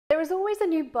There is always a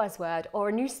new buzzword or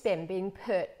a new spin being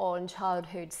put on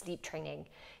childhood sleep training.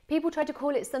 People try to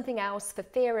call it something else for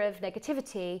fear of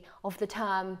negativity of the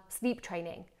term sleep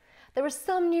training. There are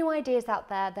some new ideas out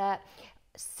there that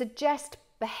suggest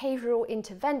behavioural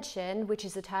intervention, which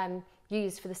is a term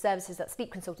used for the services that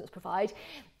sleep consultants provide,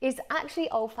 is actually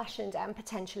old-fashioned and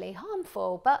potentially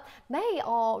harmful, but they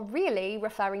are really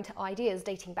referring to ideas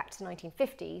dating back to the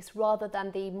 1950s rather than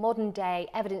the modern-day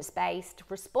evidence-based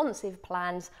responsive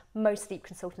plans most sleep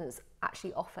consultants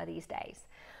actually offer these days.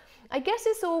 I guess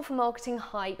it's all for marketing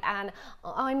hype, and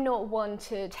I'm not one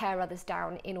to tear others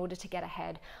down in order to get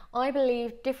ahead. I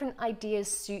believe different ideas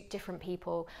suit different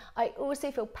people. I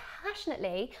also feel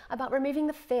passionately about removing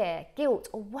the fear, guilt,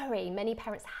 or worry many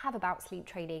parents have about sleep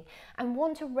training and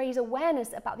want to raise awareness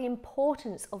about the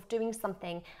importance of doing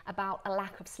something about a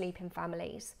lack of sleep in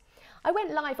families. I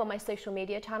went live on my social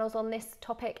media channels on this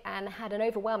topic and had an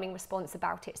overwhelming response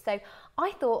about it, so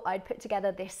I thought I'd put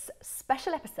together this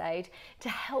special episode to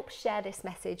help share this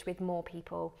message with more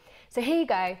people. So here you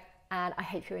go, and I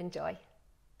hope you enjoy.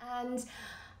 And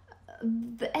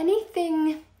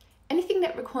anything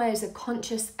that requires a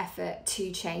conscious effort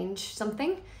to change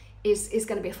something is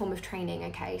going to be a form of training.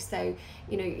 Okay, so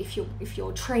if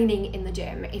you're training in the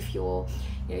gym, if you're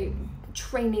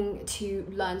training to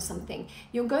learn something,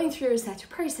 you're going through a set of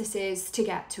processes to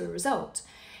get to a result.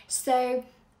 So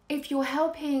if you're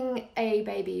helping a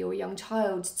baby or a young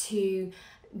child to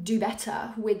do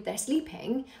better with their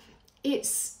sleeping,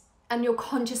 and you're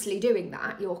consciously doing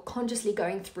that, you're consciously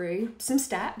going through some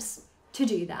steps to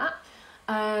do that,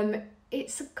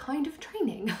 it's a kind of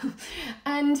training.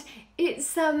 And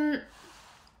it's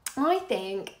I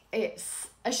think it's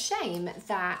a shame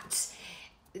that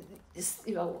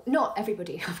not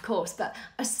everybody, of course, but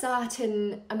a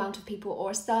certain amount of people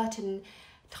or a certain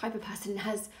type of person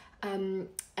has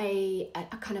a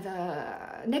kind of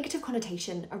a negative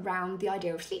connotation around the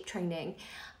idea of sleep training,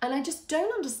 and I just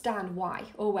don't understand why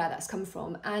or where that's come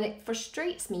from, and it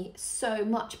frustrates me so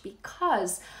much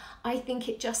because I think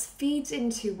it just feeds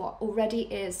into what already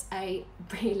is a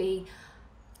really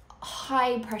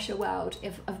high pressure world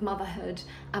of motherhood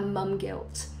and mum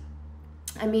guilt.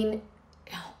 I mean,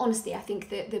 honestly, I think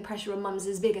the pressure on mums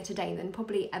is bigger today than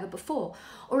probably ever before,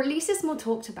 or at least it's more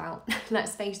talked about,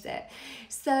 let's face it.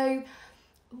 So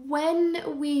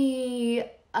when we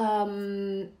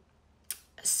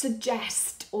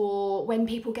suggest, or when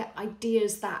people get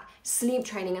ideas that sleep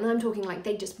training, and I'm talking like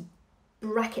they just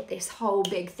bracket this whole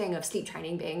big thing of sleep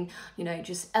training being,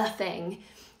 just a thing,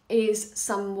 is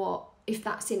somewhat, if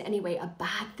that's in any way a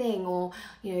bad thing, or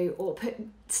put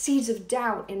seeds of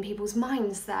doubt in people's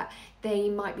minds that they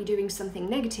might be doing something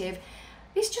negative,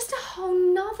 it's just a whole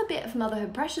nother bit of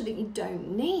motherhood pressure that you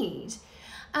don't need.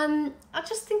 I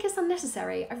just think it's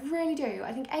unnecessary. I really do.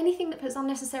 I think anything that puts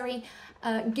unnecessary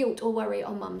guilt or worry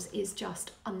on mums is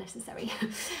just unnecessary.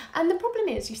 And the problem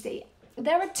is, you see,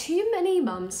 there are too many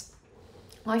mums,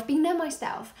 I've been there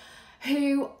myself,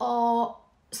 who are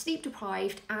sleep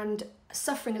deprived and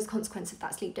suffering as a consequence of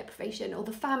that sleep deprivation, or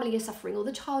the family is suffering, or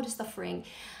the child is suffering,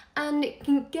 and it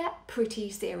can get pretty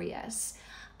serious.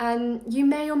 You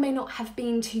may or may not have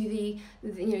been to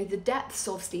the depths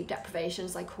of sleep deprivation,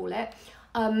 as I call it,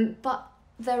 but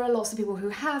there are lots of people who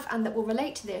have and that will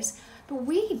relate to this. But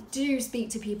we do speak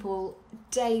to people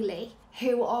daily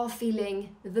who are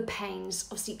feeling the pains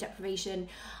of sleep deprivation.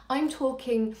 I'm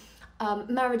talking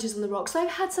marriages on the rocks. I've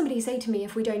had somebody say to me,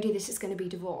 if we don't do this, it's going to be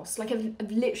divorce. Like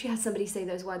I've literally had somebody say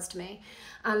those words to me,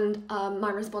 and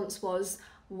my response was,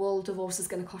 well, divorce is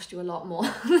going to cost you a lot more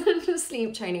than a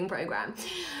sleep training program.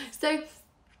 So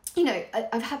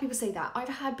I've had people say that. I've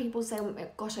had people say, oh my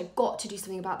gosh, I've got to do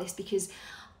something about this because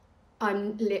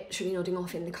I'm literally nodding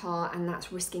off in the car and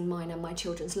that's risking mine and my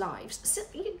children's lives. So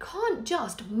you can't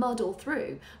just muddle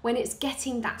through when it's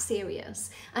getting that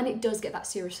serious, and it does get that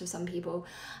serious for some people.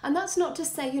 And that's not to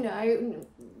say,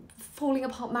 falling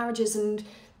apart marriages and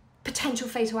potential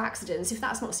fatal accidents, if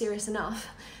that's not serious enough.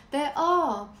 There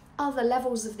are other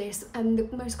levels of this, and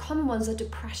the most common ones are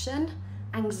depression,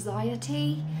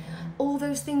 anxiety. All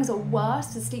those things are worse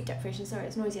than sleep deprivation. Sorry,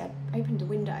 it's noisy. I opened a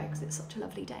window because it's such a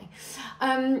lovely day.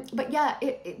 But yeah,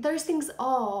 those things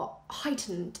are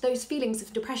heightened. Those feelings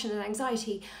of depression and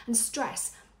anxiety and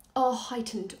stress are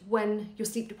heightened when you're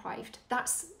sleep deprived.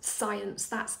 That's science,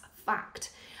 that's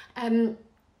fact.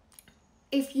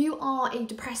 If you are a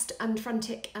depressed and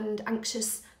frantic and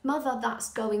anxious mother,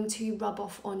 that's going to rub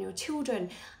off on your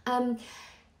children.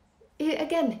 It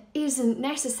again isn't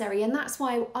necessary, and that's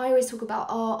why I always talk about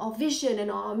our vision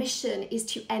and our mission is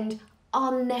to end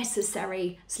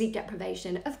unnecessary sleep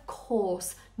deprivation. Of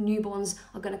course, newborns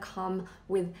are going to come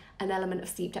with an element of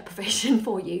sleep deprivation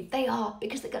for you. They are,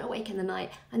 because they're going to wake in the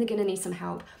night and they're going to need some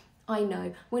help. I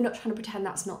know, we're not trying to pretend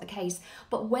that's not the case,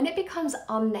 but when it becomes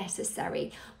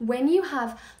unnecessary, when you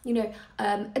have, you know,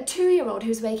 a 2-year-old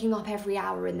who's waking up every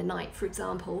hour in the night, for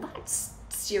example, that's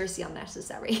seriously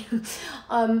unnecessary.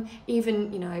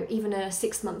 Even, you know, even a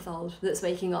 6-month-old that's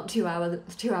waking up too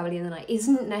early in the night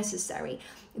isn't necessary.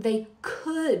 They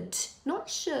could, not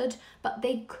should, but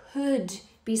they could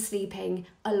be sleeping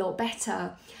a lot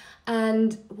better.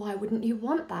 And why wouldn't you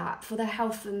want that for the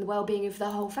health and the well-being of the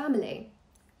whole family?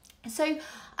 So,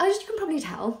 as you can probably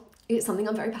tell, it's something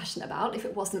I'm very passionate about. If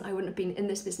it wasn't, I wouldn't have been in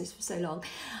this business for so long.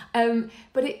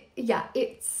 But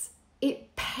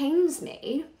it pains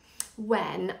me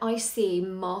when I see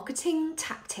marketing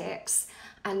tactics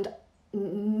and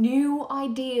new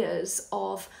ideas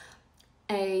of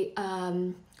a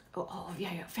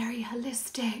very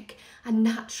holistic and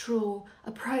natural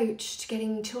approach to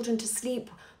getting children to sleep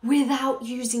without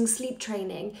using sleep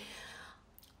training.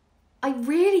 I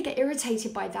really get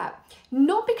irritated by that,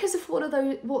 not because of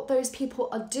what those people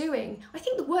are doing. I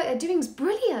think the work they're doing is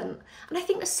brilliant, and I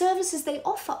think the services they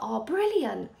offer are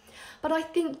brilliant. But I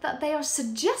think that they are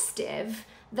suggestive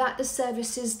that the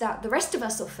services that the rest of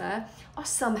us offer are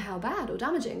somehow bad or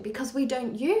damaging because we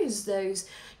don't use those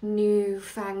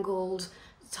newfangled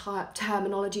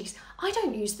terminologies. I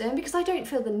don't use them because I don't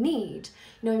feel the need.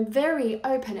 You know, I'm very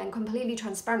open and completely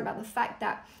transparent about the fact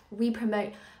that we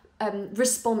promote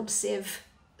responsive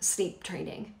sleep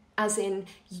training, as in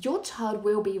your child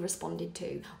will be responded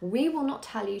to. We will not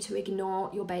tell you to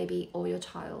ignore your baby or your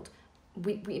child.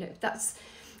 We you know, that's,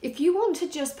 if you want to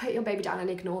just put your baby down and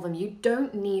ignore them, you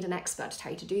don't need an expert to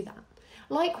tell you to do that.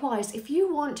 Likewise, if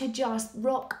you want to just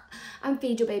rock and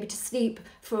feed your baby to sleep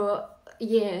for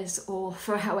years or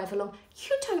for however long,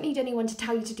 you don't need anyone to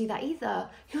tell you to do that either.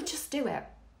 You'll just do it.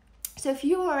 So if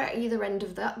you are at either end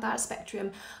of that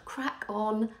spectrum, crack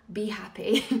on, be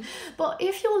happy. But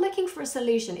if you're looking for a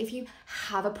solution, if you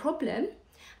have a problem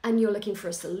and you're looking for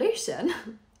a solution,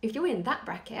 if you're in that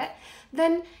bracket,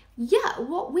 then yeah,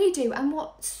 what we do and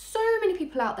what so many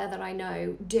people out there that I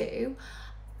know do,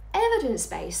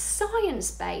 evidence-based,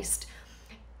 science-based,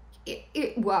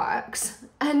 it works.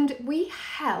 And we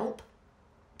help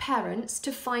parents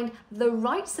to find the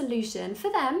right solution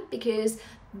for them, because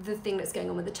the thing that's going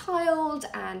on with the child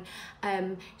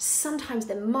and sometimes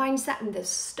their mindset and the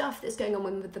stuff that's going on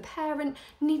with the parent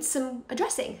needs some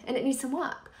addressing and it needs some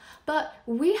work. But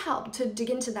we help to dig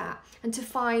into that and to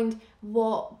find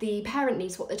what the parent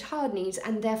needs, what the child needs,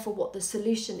 and therefore what the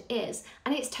solution is.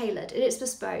 And it's tailored and it's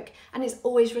bespoke and it's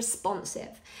always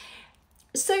responsive.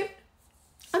 So,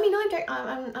 I mean,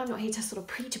 I'm not here to sort of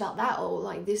preach about that or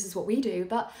like this is what we do,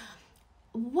 but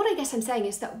what I guess I'm saying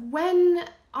is that when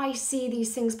I see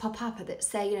these things pop up that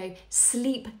say, you know,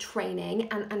 sleep training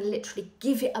and literally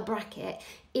give it a bracket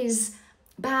is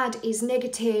bad, is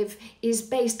negative, is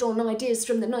based on ideas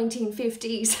from the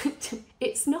 1950s.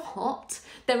 It's not.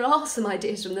 There are some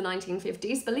ideas from the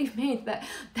 1950s, believe me, that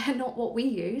they're not what we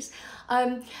use.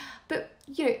 But,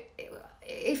 you know,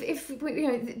 if you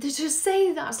know, to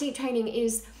say that sleep training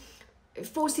is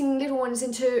forcing little ones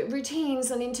into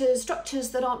routines and into structures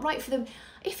that aren't right for them,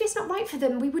 if it's not right for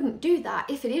them, we wouldn't do that.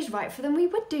 If it is right for them, we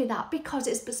would do that because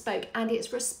it's bespoke and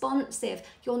it's responsive.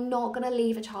 You're not going to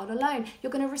leave a child alone.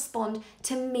 You're going to respond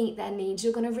to meet their needs.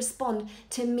 You're going to respond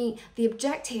to meet the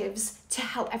objectives to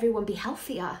help everyone be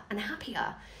healthier and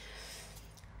happier.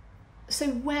 So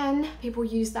when people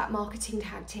use that marketing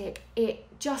tactic, it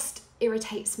just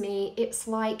irritates me. It's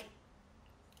like,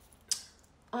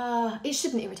 it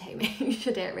shouldn't irritate me,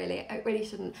 should it really? It really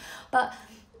shouldn't. But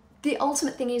the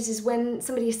ultimate thing is when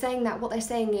somebody is saying that, what they're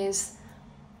saying is,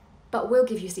 but we'll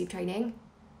give you sleep training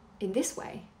in this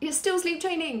way. It's still sleep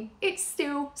training. It's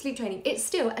still sleep training. It's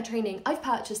still a training. I've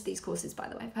purchased these courses, by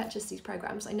the way. I've purchased these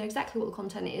programs. I know exactly what the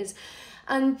content is.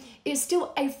 And it's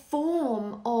still a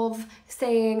form of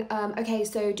saying, okay,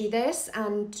 so do this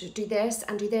and do this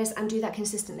and do this and do that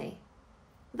consistently.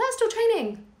 That's still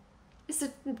training. It's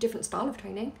a different style of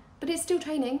training, but it's still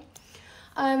training.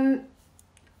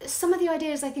 Some of the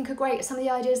ideas I think are great. Some of the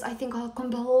ideas I think are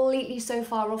completely so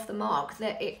far off the mark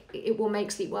that it will make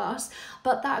sleep worse.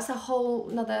 But that's a whole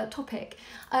nother topic.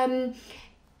 At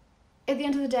the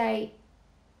end of the day,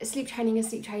 sleep training is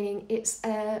sleep training. It's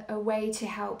a way to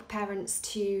help parents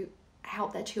to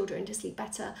help their children to sleep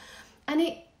better. And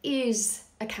it is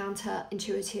a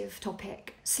counterintuitive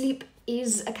topic. Sleep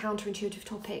is a counterintuitive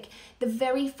topic. The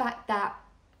very fact that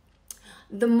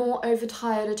the more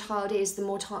overtired a child is, the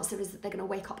more chance there is that they're going to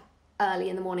wake up early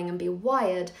in the morning and be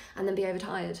wired and then be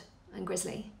overtired. and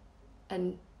grisly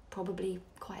and probably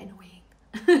quite annoying.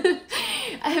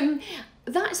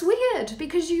 That's weird,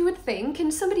 because you would think,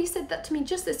 and somebody said that to me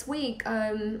just this week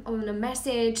on a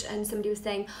message, and somebody was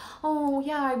saying, oh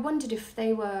yeah, I wondered if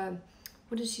they were,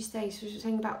 what did she say? She was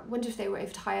saying about, wondered if they were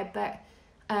overtired, but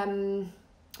oh,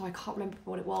 I can't remember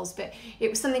what it was, but it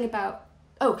was something about,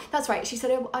 oh, that's right. She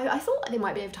said, oh, I thought they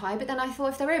might be overtired, but then I thought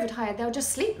if they're overtired, they'll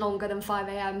just sleep longer than 5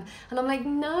 a.m. And I'm like,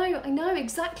 no, I know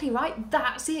exactly right.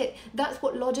 That's it. That's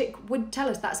what logic would tell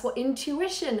us. That's what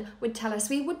intuition would tell us.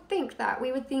 We would think that.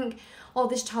 We would think, oh,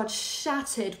 this child's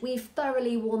shattered. We've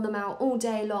thoroughly worn them out all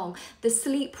day long. The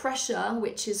sleep pressure,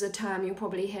 which is a term you're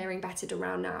probably hearing battered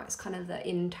around now, it's kind of the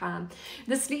in term.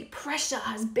 The sleep pressure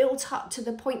has built up to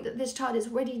the point that this child is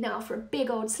ready now for a big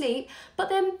old sleep, but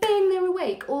then bang, they're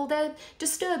awake, or they're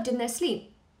disturbed in their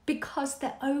sleep because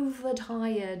they're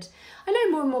overtired. I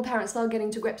know more and more parents are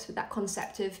getting to grips with that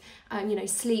concept of, you know,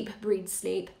 sleep breeds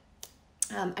sleep,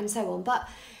 and so on. But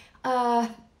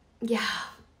yeah,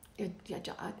 I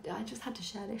just had to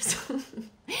share this.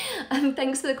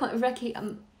 Thanks for the comment, Ricky.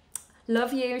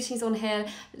 Love you, she's on here.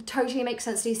 Totally makes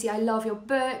sense, Lucy. I love your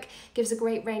book. Gives a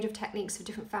great range of techniques for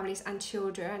different families and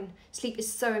children. Sleep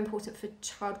is so important for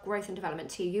child growth and development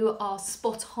too. You are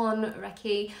spot on,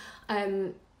 Ricky.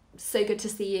 So good to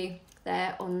see you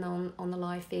there on the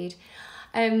live feed.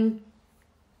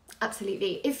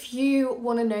 Absolutely. If you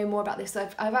want to know more about this,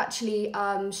 I've actually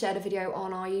shared a video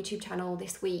on our YouTube channel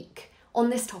this week on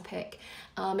this topic.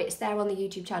 It's there on the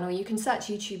YouTube channel. You can search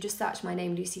YouTube, just search my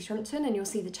name, Lucy Shrimpton, and you'll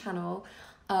see the channel.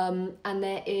 And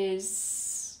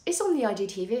it's on the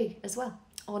IGTV as well,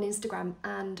 on Instagram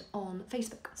and on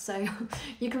Facebook, so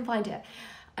you can find it.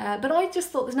 But I just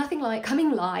thought there's nothing like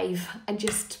coming live and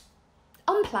just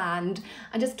unplanned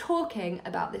and just talking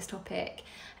about this topic.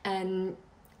 And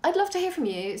I'd love to hear from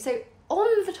you. So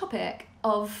on the topic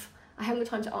of, I haven't got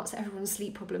time to answer everyone's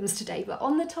sleep problems today, but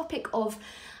on the topic of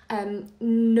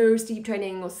no sleep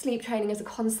training or sleep training as a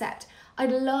concept,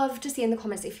 I'd love to see in the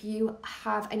comments if you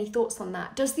have any thoughts on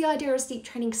that. Does the idea of sleep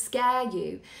training scare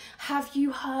you? Have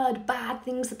you heard bad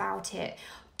things about it?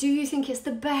 Do you think it's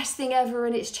the best thing ever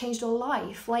and it's changed your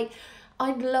life? Like,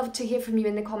 I'd love to hear from you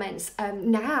in the comments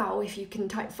now, if you can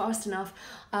type fast enough,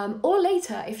 or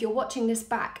later if you're watching this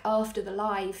back after the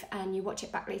live and you watch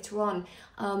it back later on.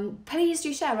 Please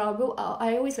do share.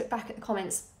 I always look back at the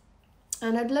comments,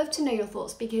 and I'd love to know your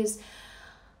thoughts, because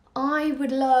I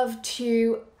would love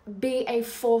to be a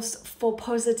force for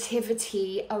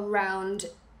positivity around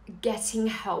getting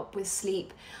help with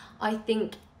sleep. I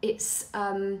think it's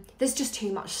there's just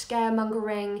too much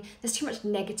scaremongering, there's too much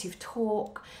negative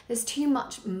talk, there's too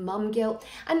much mum guilt,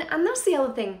 and that's the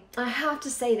other thing. I have to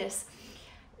say this,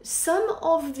 some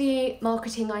of the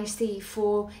marketing I see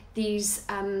for these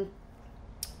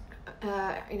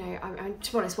you know,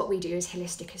 to be honest, what we do is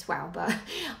holistic as well, but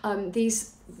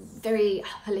these very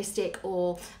holistic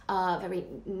or very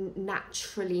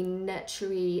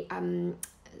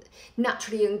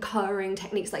naturally occurring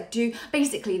techniques, like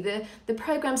basically the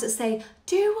programs that say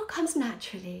do what comes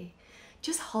naturally,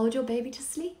 just hold your baby to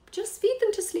sleep, just feed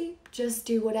them to sleep, just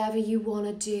do whatever you want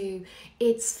to do,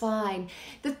 it's fine.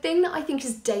 The thing that I think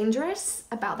is dangerous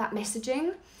about that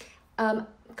messaging, a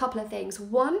couple of things.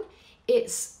 One,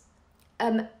 it's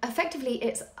effectively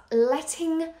it's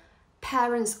letting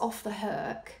parents off the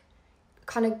hook,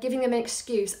 kind of giving them an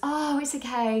excuse. Oh, it's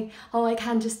okay. Oh, I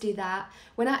can just do that.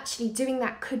 When actually doing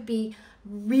that could be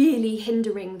really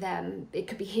hindering them. It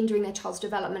could be hindering their child's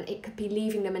development. It could be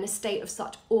leaving them in a state of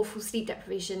such awful sleep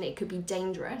deprivation. It could be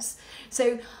dangerous.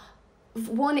 So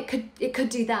one, it could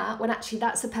do that, when actually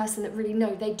that's a person that really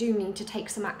know they do need to take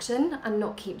some action and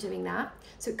not keep doing that.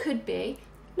 So it could be,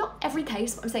 not every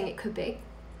case, but I'm saying it could be.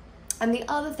 And the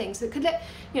other thing, so it could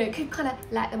it could kind of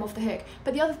let them off the hook.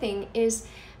 But the other thing is,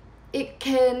 it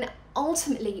can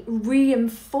ultimately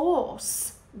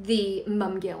reinforce the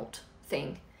mum guilt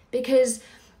thing, because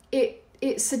it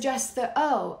suggests that,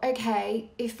 oh,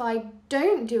 okay, if I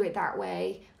don't do it that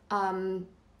way, I'm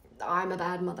a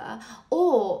bad mother.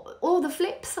 Or the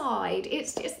flip side,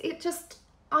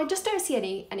 I just don't see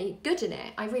any good in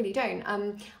it. I really don't.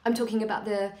 I'm talking about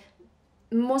the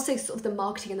more so sort of the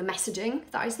marketing and the messaging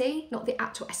that I see, not the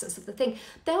actual essence of the thing.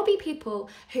 There'll be people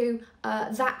who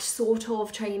that sort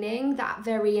of training, that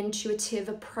very intuitive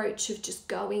approach of just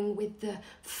going with the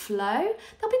flow,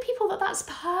 there'll be people that that's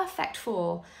perfect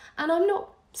for. And I'm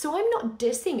not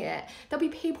dissing it. There'll be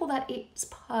people that it's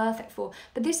perfect for.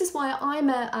 But this is why I'm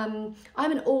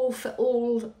an all for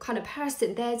all kind of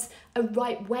person. There's a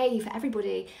right way for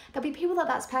everybody. There'll be people that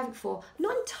that's perfect for. I'm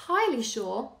not entirely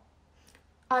sure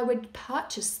I would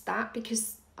purchase that,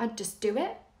 because I'd just do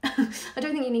it. I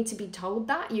don't think you need to be told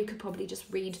that. You could probably just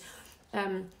read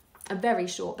a very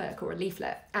short book or a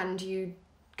leaflet and you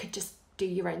could just do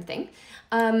your own thing.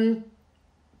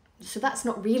 So that's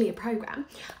not really a program.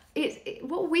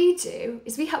 What we do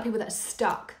is we help people that are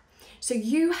stuck. So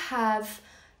you have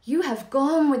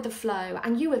gone with the flow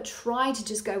and you have tried to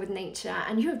just go with nature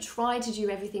and you have tried to do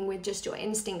everything with just your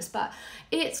instincts, but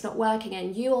it's not working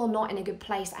and you're not in a good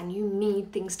place and you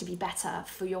need things to be better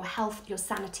for your health, your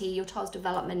sanity, your child's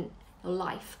development, your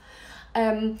life.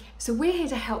 So we're here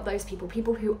to help those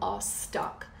people who are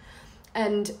stuck,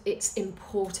 and it's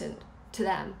important to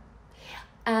them.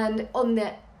 And on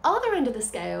the other end of the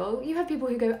scale, you have people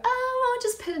who go, oh, I'll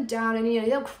just put them down, and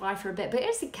they'll cry for a bit, but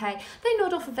it's okay. They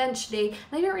nod off eventually.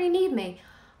 They don't really need me.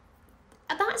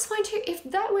 And that's fine too. If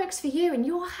that works for you and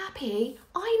you're happy,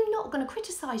 I'm not going to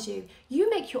criticize you. You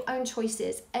make your own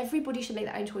choices. Everybody should make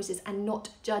their own choices and not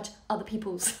judge other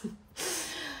people's.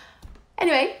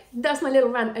 Anyway, that's my little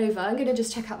rant over. I'm going to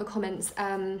just check out the comments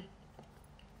on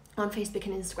Facebook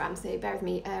and Instagram, so bear with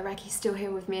me. Raki's still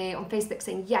here with me on Facebook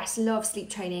saying, yes, love sleep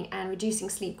training and reducing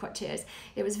sleep crutches.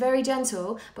 It was very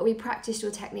gentle, but we practiced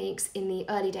your techniques in the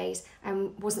early days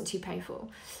and wasn't too painful.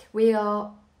 We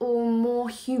are all more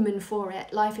human for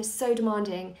it. Life is so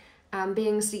demanding and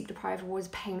being sleep deprived was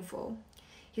painful.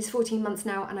 He's 14 months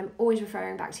now and I'm always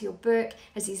referring back to your book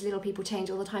as these little people change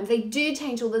all the time. They do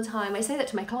change all the time. I say that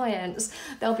to my clients.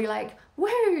 They'll be like,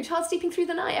 whoa, child's sleeping through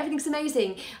the night, everything's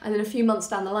amazing. And then a few months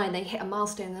down the line, they hit a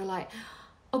milestone and they're like,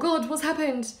 oh God, what's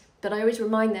happened? But I always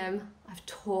remind them, I've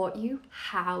taught you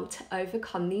how to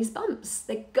overcome these bumps.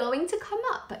 They're going to come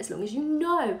up, but as long as you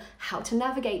know how to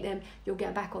navigate them, you'll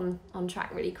get back on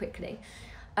track really quickly.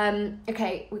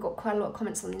 Okay, we've got quite a lot of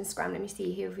comments on Instagram. Let me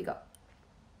see, who have we got?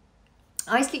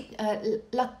 I sleep,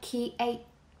 Lucky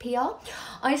 8PR.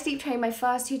 I sleep trained my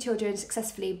first 2 children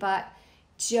successfully, but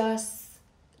just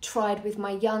tried with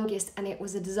my youngest and it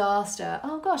was a disaster.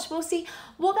 Oh gosh, well see,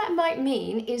 what that might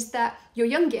mean is that your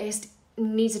youngest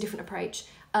needs a different approach.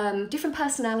 Different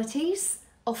personalities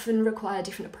often require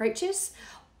different approaches,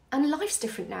 and life's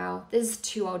different now. There's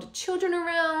 2 older children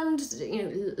around,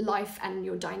 life and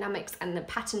your dynamics and the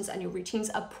patterns and your routines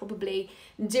are probably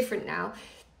different now.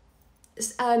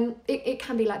 It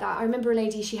can be like that. I remember a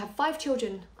lady, she had 5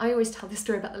 children. I always tell this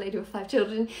story about the lady with 5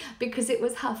 children because it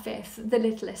was her 5th, the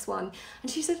littlest one. And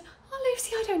she said, oh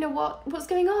Lucy, I don't know what's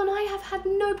going on. I have had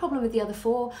no problem with the other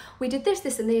 4. We did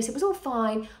this and this. It was all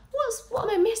fine. What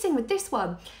am I missing with this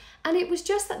one? And it was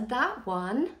just that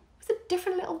one was a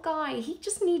different little guy. He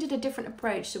just needed a different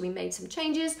approach. So we made some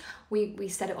changes. We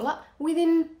set it all up.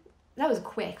 That was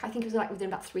quick. I think it was like within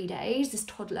about 3 days, this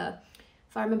toddler,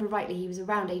 if I remember rightly, he was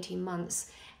around 18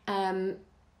 months,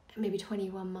 maybe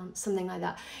 21 months, something like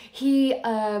that. He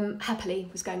happily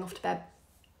was going off to bed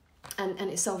and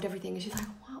it solved everything. And she's like,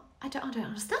 well, I don't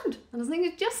understand. And I was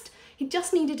thinking, he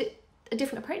just needed a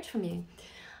different approach from you.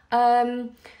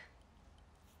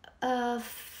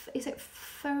 Is it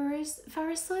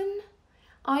Farrison?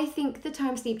 I think the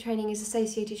term sleep training is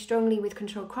associated strongly with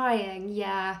controlled crying,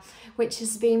 yeah, which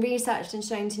has been researched and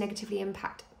shown to negatively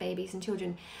impact babies and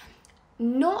children.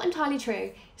 Not entirely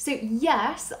true. So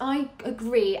yes, I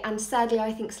agree, and sadly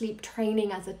I think sleep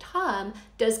training as a term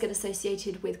does get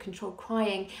associated with controlled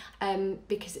crying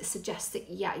because it suggests that,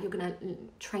 yeah, you're going to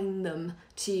train them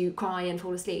to cry and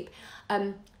fall asleep.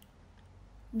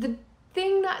 The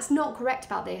thing that's not correct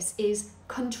about this is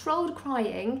controlled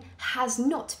crying has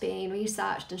not been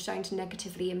researched and shown to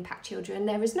negatively impact children.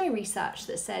 There is no research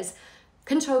that says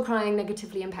controlled crying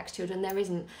negatively impacts children. There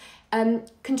isn't.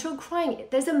 Controlled crying,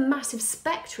 there's a massive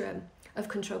spectrum of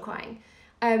controlled crying.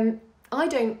 I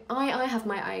have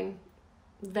my own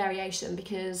variation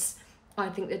because I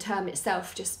think the term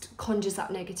itself just conjures up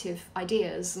negative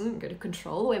ideas. I'm going to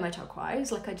control the way my child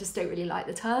cries. Like, I just don't really like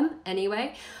the term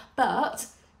anyway. But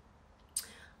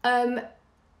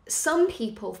some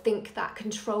people think that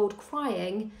controlled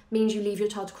crying means you leave your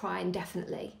child to cry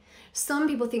indefinitely. Some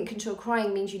people think controlled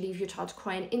crying means you leave your child to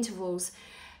cry in intervals.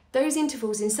 Those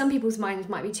intervals in some people's minds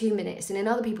might be 2 minutes and in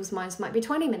other people's minds might be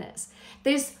 20 minutes.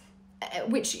 There's,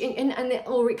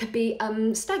 or it could be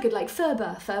staggered, like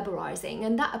Ferberizing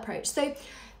and that approach. So,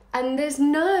 and there's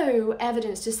no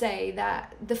evidence to say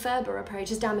that the Ferber approach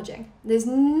is damaging. There's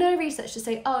no research to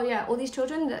say, oh yeah, all these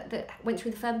children that went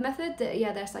through the Ferber method,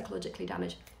 they're psychologically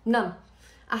damaged. None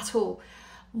at all.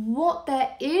 What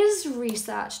there is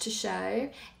research to show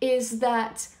is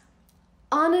that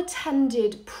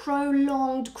unattended,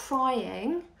 prolonged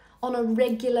crying on a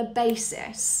regular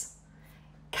basis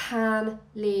can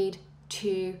lead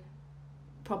to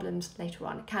problems later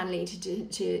on. It can lead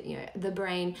to you know, the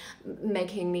brain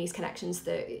making these connections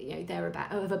that, you know, they're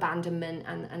of abandonment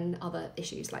and other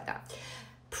issues like that.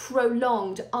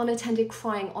 Prolonged unattended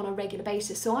crying on a regular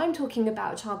basis. So I'm talking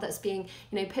about a child that's being,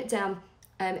 you know, put down,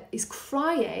 is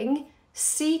crying,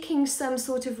 seeking some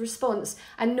sort of response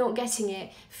and not getting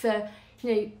it for,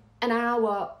 you know, an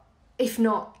hour, if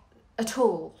not at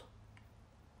all,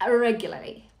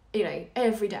 regularly, you know,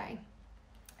 every day.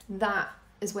 That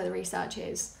is where the research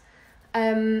is.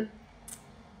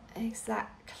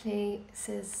 Exactly,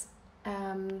 says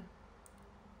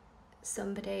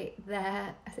somebody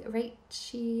there, I think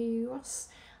Rachel Ross.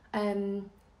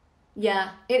 Yeah,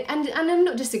 and I'm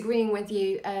not disagreeing with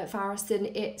you, Farrison.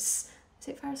 Is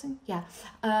it Farrison? Yeah,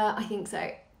 I think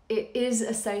so. It is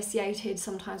associated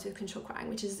sometimes with controlled crying,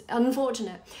 which is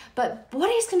unfortunate. But what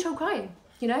is controlled crying?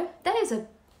 You know, there's a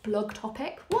blog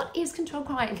topic. What is controlled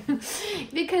crying?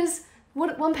 Because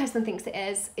what one person thinks it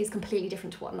is completely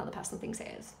different to what another person thinks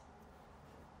it is.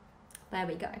 There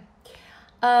we go.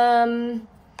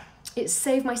 It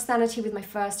saved my sanity with my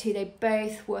first two. They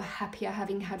both were happier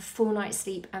having had full night's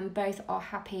sleep, and both are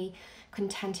happy,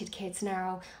 contented kids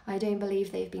now. I don't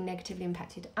believe they've been negatively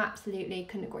impacted. Absolutely,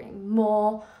 couldn't agree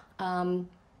more.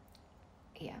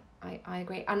 Yeah, I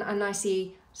agree. And I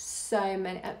see so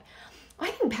many,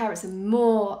 I think parents are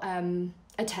more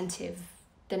attentive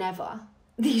than ever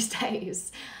these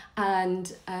days.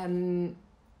 And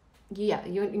yeah,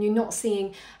 you're not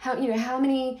seeing how, you know, how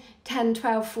many 10,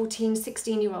 12, 14,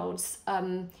 16-year-olds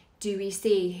do we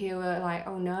see who are like,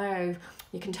 oh no,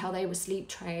 you can tell they were sleep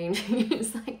trained.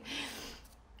 It's like,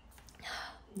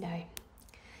 no.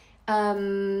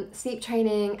 Sleep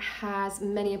training has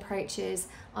many approaches.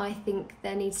 I think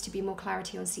there needs to be more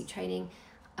clarity on sleep training.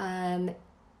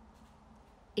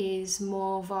 Is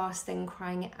more vast than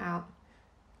crying it out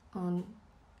on.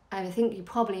 I think you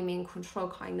probably mean control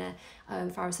crying there,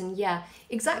 Farrison. Yeah,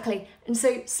 exactly. And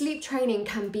so sleep training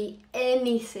can be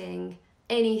anything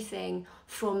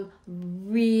from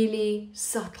really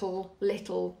subtle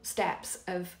little steps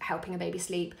of helping a baby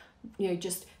sleep, you know,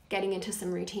 just getting into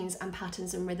some routines and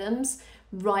patterns and rhythms,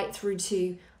 right through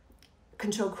to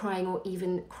controlled crying or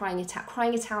even crying it out.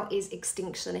 Crying it out is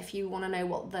extinction. If you want to know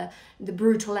what the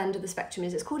brutal end of the spectrum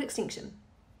is, it's called extinction.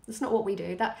 That's not what we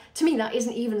do. That, to me, that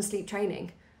isn't even sleep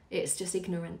training. It's just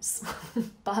ignorance.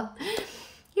 But,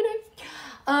 you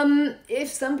know, if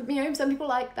some people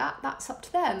like that, that's up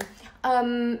to them.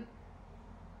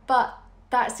 But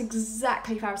that's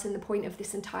exactly, Farrison, the point of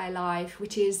this entire live,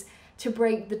 which is to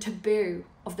break the taboo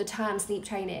of the term sleep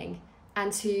training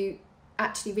and to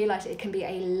actually realise it can be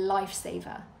a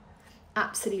lifesaver,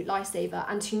 absolute lifesaver,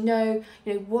 and to know,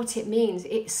 you know, what it means.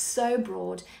 It's so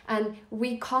broad, and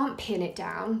we can't pin it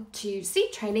down to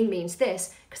sleep training means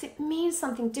this, because it means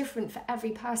something different for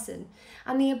every person,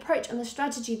 and the approach and the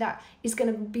strategy that is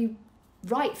going to be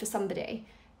right for somebody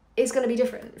is going to be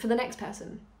different for the next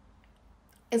person.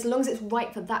 As long as it's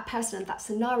right for that person and that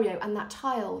scenario and that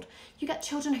child. You get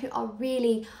children who are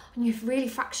really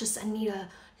fractious and need a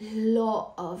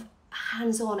lot of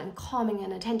hands-on and calming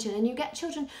and attention, and you get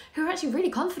children who are actually really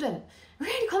confident,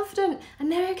 and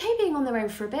they're okay being on their own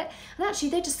for a bit, and actually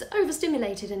they're just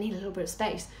overstimulated and need a little bit of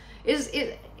space.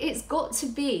 It's got to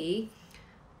be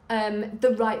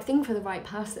the right thing for the right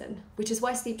person, which is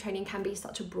why sleep training can be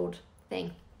such a broad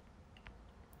thing.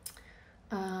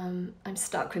 I'm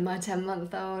stuck with my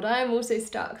 10-month-old. I'm also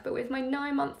stuck, but with my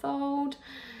 9-month-old.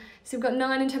 So we've got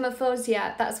 9 and 10-month-olds.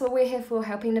 Yeah, that's what we're here for,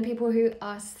 helping the people who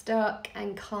are stuck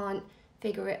and can't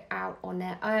figure it out on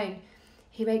their own.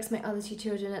 He wakes my other 2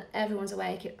 children and everyone's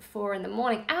awake at 4 in the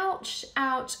morning. Ouch,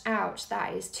 ouch, ouch.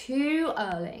 That is too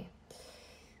early.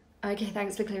 Okay,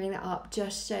 thanks for clearing that up.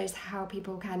 Just shows how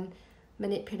people can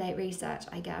manipulate research,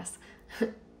 I guess.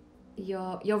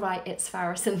 You're right, it's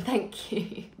Farrison, thank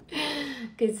you.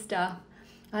 Good stuff.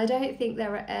 I don't think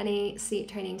there are any sleep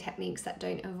training techniques that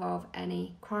don't involve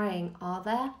any crying, are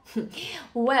there?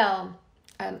 Well,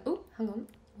 oh, hang on,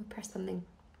 I'll press something.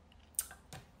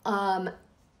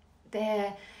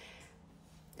 There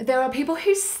are people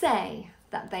who say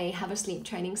that they have a sleep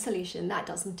training solution that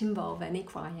doesn't involve any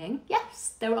crying.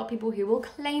 Yes, there are people who will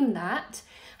claim that.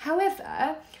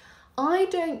 However, I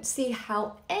don't see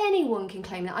how anyone can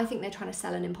claim that. I think they're trying to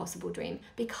sell an impossible dream,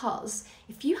 because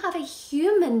if you have a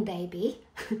human baby,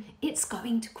 it's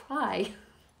going to cry.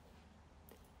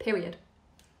 Period.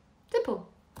 Simple.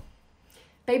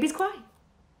 Babies cry.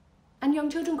 And young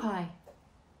children cry.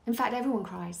 In fact, everyone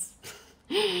cries.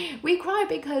 We cry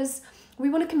because we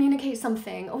want to communicate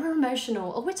something, or we're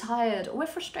emotional, or we're tired, or we're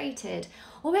frustrated,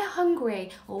 or we're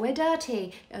hungry, or we're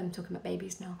dirty. I'm talking about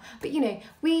babies now. But you know,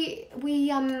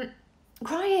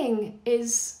 crying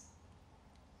is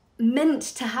meant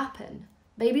to happen.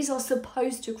 Babies are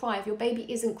supposed to cry. If your baby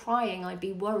isn't crying, I'd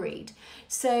be worried.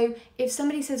 So if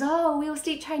somebody says, oh, we'll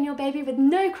sleep train your baby with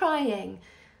no crying,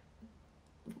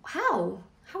 how?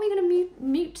 How are you going to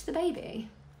mute the baby?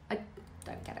 I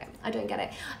don't get it. I don't get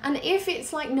it. And if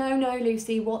it's like, no,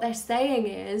 Lucy, what they're saying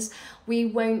is we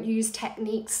won't use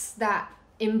techniques that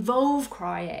involve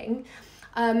crying,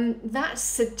 that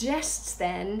suggests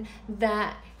then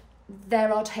that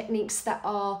there are techniques that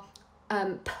are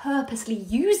purposely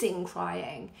using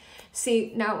crying.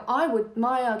 See, now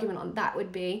my argument on that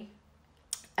would be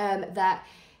that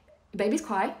babies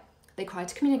cry, they cry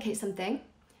to communicate something,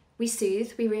 we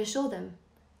soothe, we reassure them.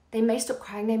 They may stop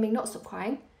crying, they may not stop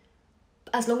crying.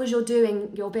 As long as you're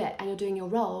doing your bit and you're doing your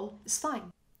role, it's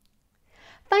fine.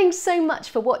 Thanks so much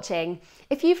for watching.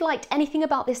 If you've liked anything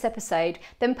about this episode,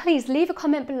 then please leave a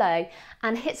comment below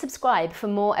and hit subscribe for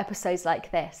more episodes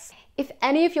like this. If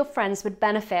any of your friends would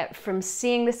benefit from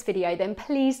seeing this video, then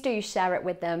please do share it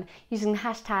with them using the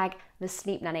hashtag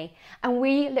 #TheSleepNanny. And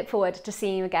we look forward to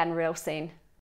seeing you again real soon.